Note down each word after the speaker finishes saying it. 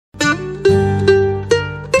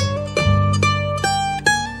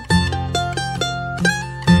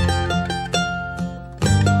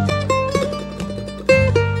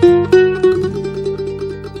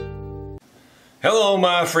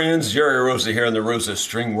friends, Jerry Rosa here in the Rosa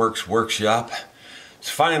String Works workshop. It's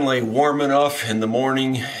finally warm enough in the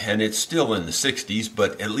morning, and it's still in the 60s,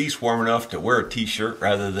 but at least warm enough to wear a t-shirt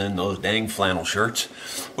rather than those dang flannel shirts,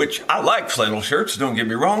 which I like flannel shirts, don't get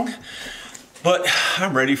me wrong, but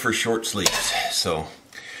I'm ready for short sleeves, so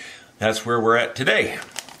that's where we're at today.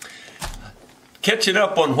 Catching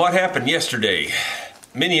up on what happened yesterday.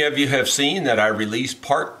 Many of you have seen that I released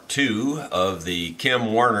part 2 of the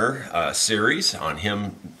Kim Warner series on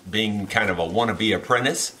him being kind of a wannabe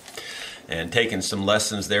apprentice and taking some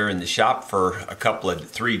lessons there in the shop for a couple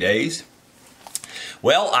of 3 days.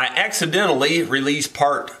 Well, I accidentally released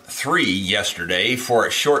part 3 yesterday for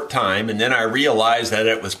a short time, and then I realized that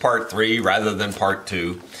it was part 3 rather than part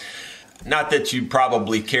 2. Not that you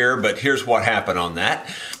probably care, but here's what happened on that.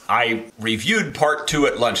 I reviewed part 2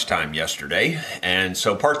 at lunchtime yesterday, and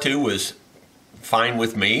so part 2 was fine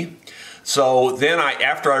with me. So then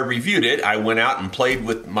after I reviewed it, I went out and played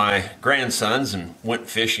with my grandsons and went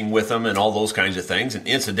fishing with them and all those kinds of things. And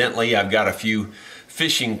incidentally, I've got a few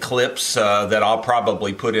fishing clips that I'll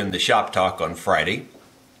probably put in the shop talk on Friday,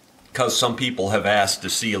 because some people have asked to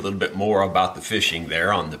see a little bit more about the fishing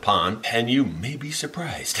there on the pond, and you may be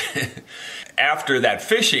surprised. After that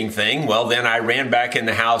fishing thing, well, then I ran back in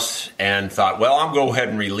the house and thought, well, I'll go ahead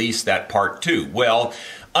and release that part 2. Well,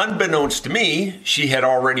 unbeknownst to me, she had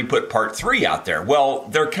already put part 3 out there. Well,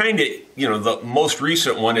 they're kind of, the most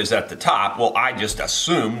recent one is at the top. Well, I just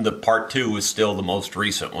assumed the part 2 was still the most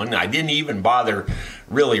recent one. I didn't even bother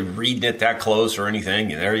really reading it that close or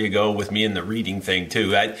anything. And there you go with me and the reading thing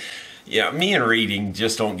too. Me and reading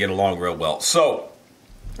just don't get along real well. So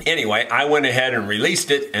anyway, I went ahead and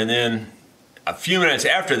released it, and then a few minutes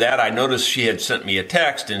after that, I noticed she had sent me a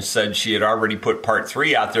text and said she had already put part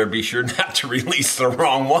 3 out there. Be sure not to release the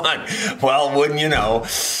wrong one. Well, wouldn't you know?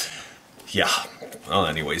 Yeah. Well,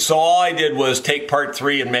 anyway, so all I did was take part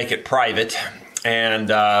 3 and make it private. And,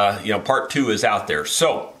 part 2 is out there.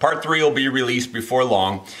 So part 3 will be released before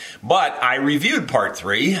long. But I reviewed part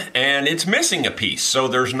 3, and it's missing a piece. So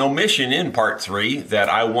there's no mission in part 3 that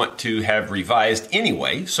I want to have revised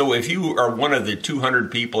anyway. So if you are one of the 200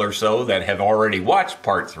 people or so that have already watched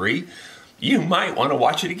part 3, you might want to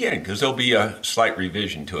watch it again, because there'll be a slight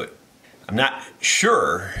revision to it. I'm not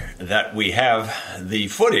sure that we have the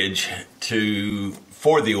footage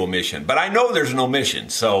for the omission, but I know there's an omission,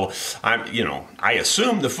 so I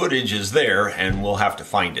assume the footage is there, and we'll have to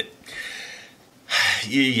find it.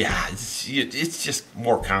 Yeah, it's just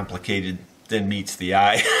more complicated than meets the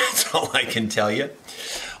eye. That's all I can tell you.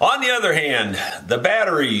 On the other hand, the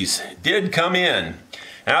batteries did come in,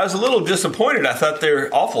 and I was a little disappointed. I thought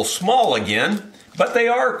they're awful small again, but they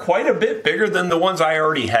are quite a bit bigger than the ones I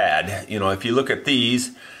already had. If you look at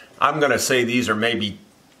these, I'm going to say these are maybe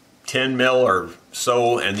 10 mil or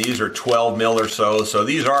so, and these are 12 mil or so. So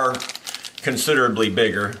these are considerably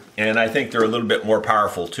bigger, and I think they're a little bit more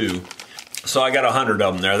powerful too. So I got 100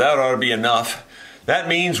 of them there. That ought to be enough. That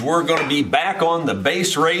means we're going to be back on the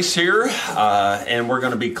base race here, and we're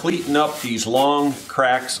going to be cleating up these long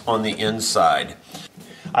cracks on the inside.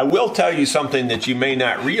 I will tell you something that you may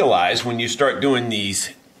not realize when you start doing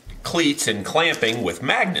these cleats and clamping with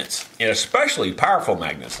magnets, and especially powerful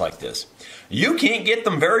magnets like this. You can't get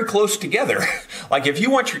them very close together. Like if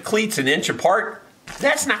you want your cleats an inch apart,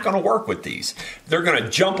 that's not going to work with these. They're going to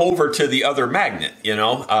jump over to the other magnet,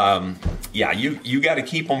 Yeah, you got to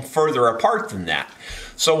keep them further apart than that.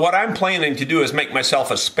 So what I'm planning to do is make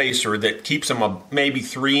myself a spacer that keeps them maybe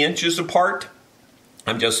 3 inches apart.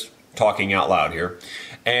 I'm just talking out loud here.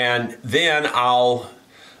 And then I'll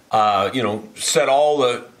set all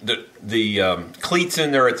the cleats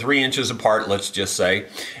in there at 3 inches apart, let's just say,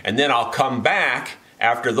 and then I'll come back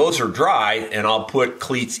after those are dry, and I'll put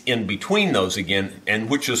cleats in between those again, and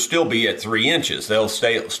which will still be at 3 inches. They'll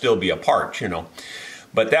still be apart,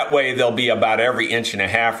 but that way they'll be about every 1.5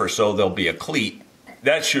 inches or so. There'll be a cleat.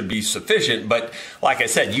 That should be sufficient. But like I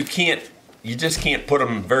said, you just can't put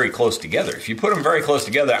them very close together. If you put them very close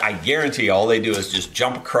together, I guarantee all they do is just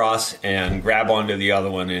jump across and grab onto the other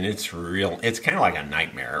one, and it's kind of like a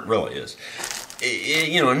nightmare. It really is.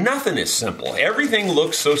 Nothing is simple. Everything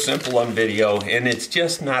looks so simple on video, and it's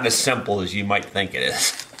just not as simple as you might think it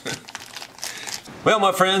is. Well,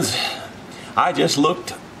 my friends, I just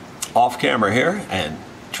looked off camera here and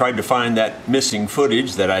tried to find that missing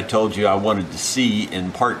footage that I told you I wanted to see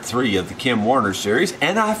in part 3 of the Kim Warner series,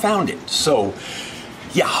 and I found it. So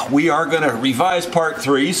yeah, we are going to revise part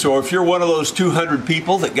 3. So if you're one of those 200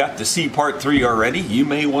 people that got to see part 3 already, you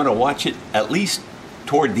may want to watch it at least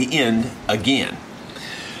toward the end again.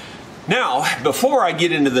 Now, before I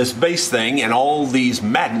get into this base thing and all these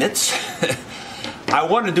magnets, I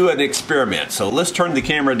want to do an experiment, so let's turn the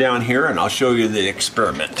camera down here and I'll show you the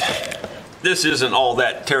experiment. This isn't all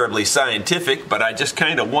that terribly scientific, but I just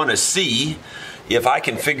kind of want to see if I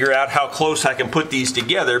can figure out how close I can put these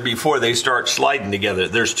together before they start sliding together.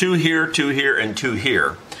 There's 2 here, 2 here, and 2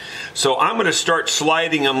 here. So I'm going to start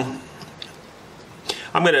sliding them.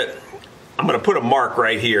 I'm going to put a mark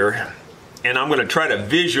right here, and I'm going to try to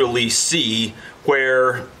visually see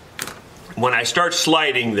where, when I start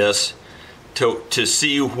sliding this, to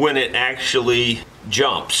see when it actually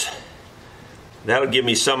jumps. That'll give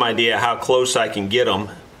me some idea how close I can get them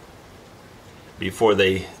before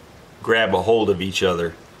they grab a hold of each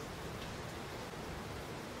other.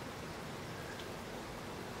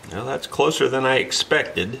 Well, that's closer than I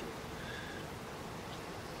expected.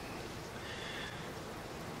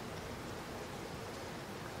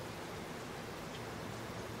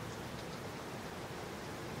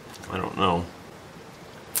 I don't know.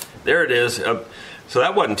 There it is. So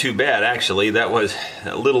that wasn't too bad, actually. That was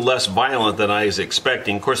a little less violent than I was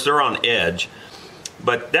expecting. Of course, they're on edge,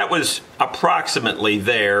 but that was approximately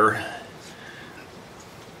there.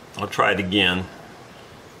 I'll try it again.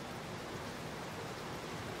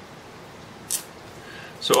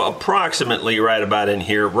 So approximately right about in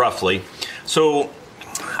here, roughly. So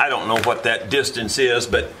I don't know what that distance is,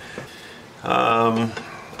 but it's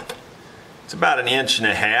about 1.5 inches.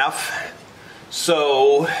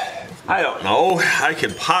 So I don't know. I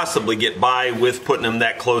could possibly get by with putting them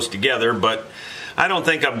that close together, but I don't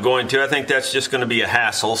think I'm going to. I think that's just going to be a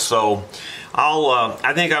hassle. So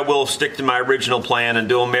I think I will stick to my original plan and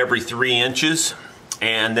do them every 3 inches,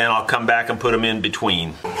 and then I'll come back and put them in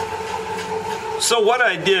between. So what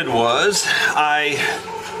I did was I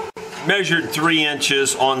measured 3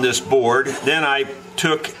 inches on this board. Then I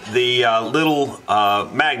took the little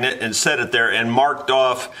magnet and set it there and marked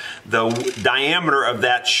off the diameter of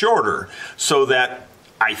that shorter, so that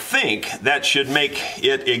I think that should make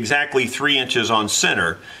it exactly 3 inches on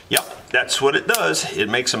center. Yep, that's what it does. It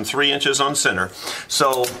makes them 3 inches on center.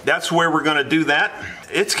 So that's where we're going to do that.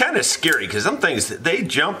 It's kind of scary because some things, they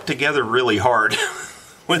jump together really hard.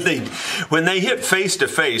 When they hit face to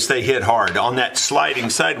face, they hit hard. On that sliding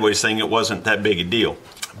sideways thing, it wasn't that big a deal.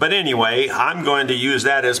 But anyway, I'm going to use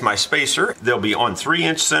that as my spacer. They'll be on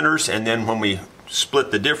 3-inch centers, and then when we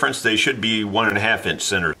split the difference, they should be 1.5-inch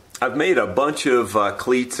centers. I've made a bunch of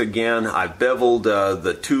cleats again. I've beveled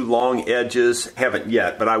the 2 long edges. Haven't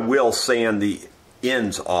yet, but I will sand the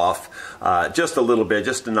ends off just a little bit,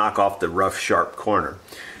 just to knock off the rough, sharp corner.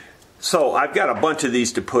 So I've got a bunch of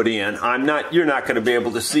these to put in. You're not going to be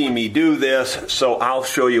able to see me do this, so I'll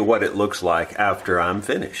show you what it looks like after I'm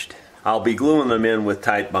finished. I'll be gluing them in with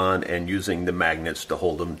Titebond and using the magnets to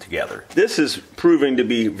hold them together. This is proving to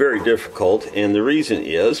be very difficult, and the reason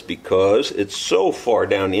is because it's so far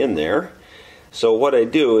down in there. So what I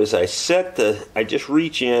do is I just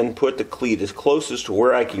reach in, put the cleat as closest to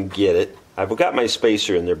where I can get it. I've got my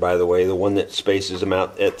spacer in there, by the way, the one that spaces them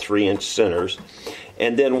out at 3-inch centers.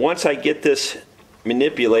 And then once I get this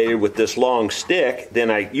manipulated with this long stick, then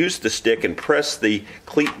I use the stick and press the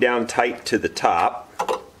cleat down tight to the top,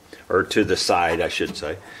 or to the side, I should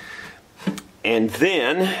say. And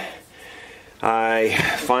then I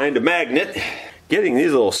find a magnet. Getting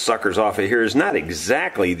these little suckers off of here is not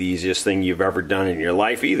exactly the easiest thing you've ever done in your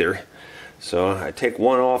life either. So I take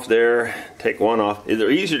one off there, take one off. It's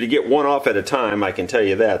easier to get one off at a time, I can tell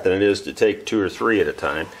you that, than it is to take 2 or 3 at a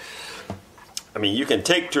time. I mean, you can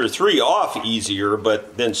take 2 or 3 off easier,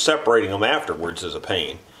 but then separating them afterwards is a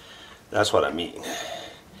pain. That's what I mean.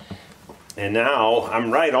 And now I'm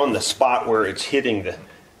right on the spot where it's hitting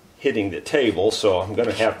the table, so I'm going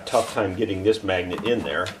to have a tough time getting this magnet in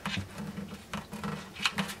there.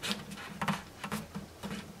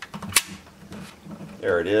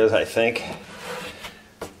 There it is, I think.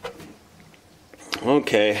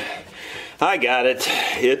 Okay, I got it.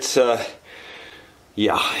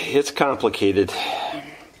 Yeah, it's complicated.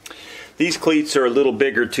 These cleats are a little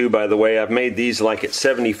bigger too, by the way. I've made these like at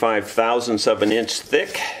 75 thousandths of an inch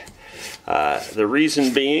thick. The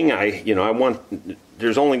reason being,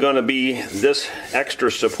 there's only going to be this extra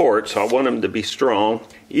support, so I want them to be strong.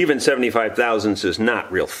 Even 75 thousandths is not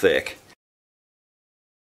real thick.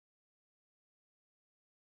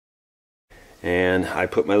 And I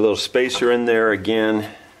put my little spacer in there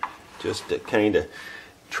again, just to kind of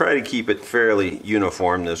try to keep it fairly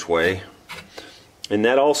uniform this way. And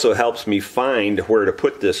that also helps me find where to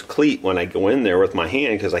put this cleat when I go in there with my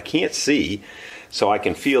hand, because I can't see. So I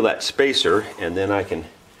can feel that spacer, and then I can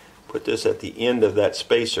put this at the end of that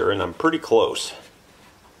spacer, and I'm pretty close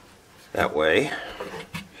that way.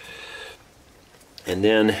 And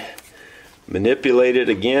then manipulate it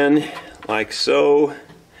again like so.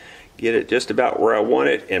 Get it just about where I want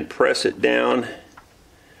it and press it down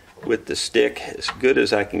with the stick as good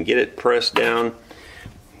as I can get it pressed down.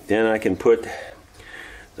 Then I can put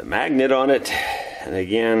the magnet on it, and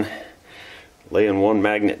again laying one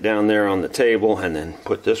magnet down there on the table and then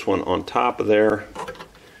put this one on top of there,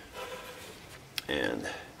 and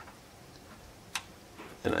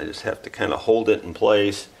then I just have to kind of hold it in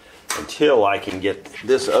place until I can get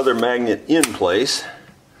this other magnet in place.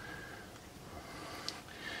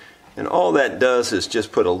 And all that does is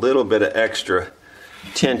just put a little bit of extra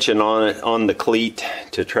tension on it, on the cleat,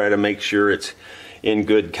 to try to make sure it's in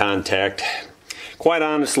good contact. Quite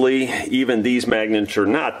honestly, even these magnets are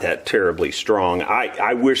not that terribly strong.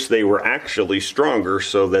 I wish they were actually stronger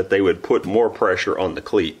so that they would put more pressure on the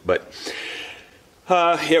cleat, but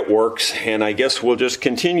it works, and I guess we'll just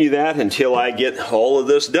continue that until I get all of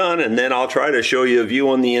this done, and then I'll try to show you a view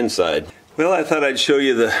on the inside. Well, I thought I'd show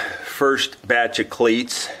you the first batch of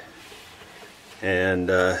cleats, and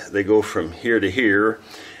they go from here to here,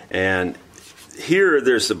 and here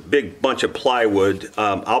there's a big bunch of plywood.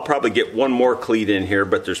 I'll probably get one more cleat in here,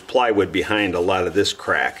 but there's plywood behind a lot of this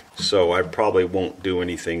crack, so I probably won't do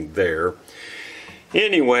anything there.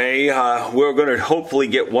 Anyway, we're going to hopefully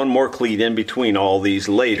get one more cleat in between all these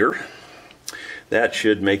later. That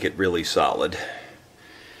should make it really solid.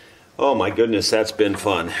 Oh my goodness, that's been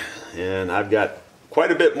fun, and I've got quite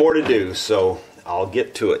a bit more to do, so I'll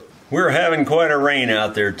get to it. We're having quite a rain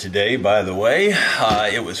out there today, by the way.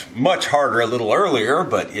 It was much harder a little earlier,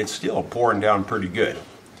 but it's still pouring down pretty good.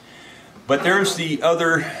 But there's the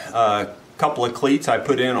other couple of cleats I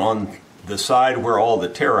put in on the side where all the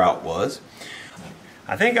tear out was.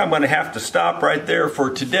 I think I'm going to have to stop right there for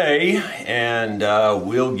today, and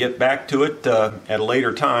we'll get back to it at a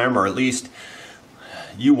later time, or at least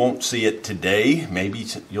you won't see it today. Maybe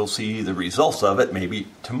you'll see the results of it maybe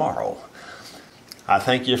tomorrow. I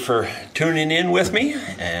thank you for tuning in with me,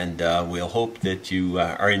 and we'll hope that you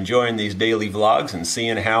are enjoying these daily vlogs and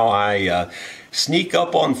seeing how I sneak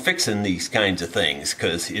up on fixing these kinds of things,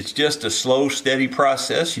 because it's just a slow, steady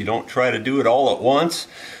process. You don't try to do it all at once.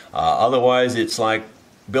 Otherwise, it's like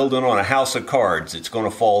building on a house of cards. It's going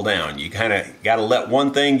to fall down. You kind of got to let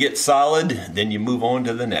one thing get solid, then you move on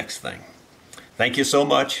to the next thing. Thank you so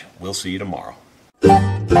much. We'll see you tomorrow.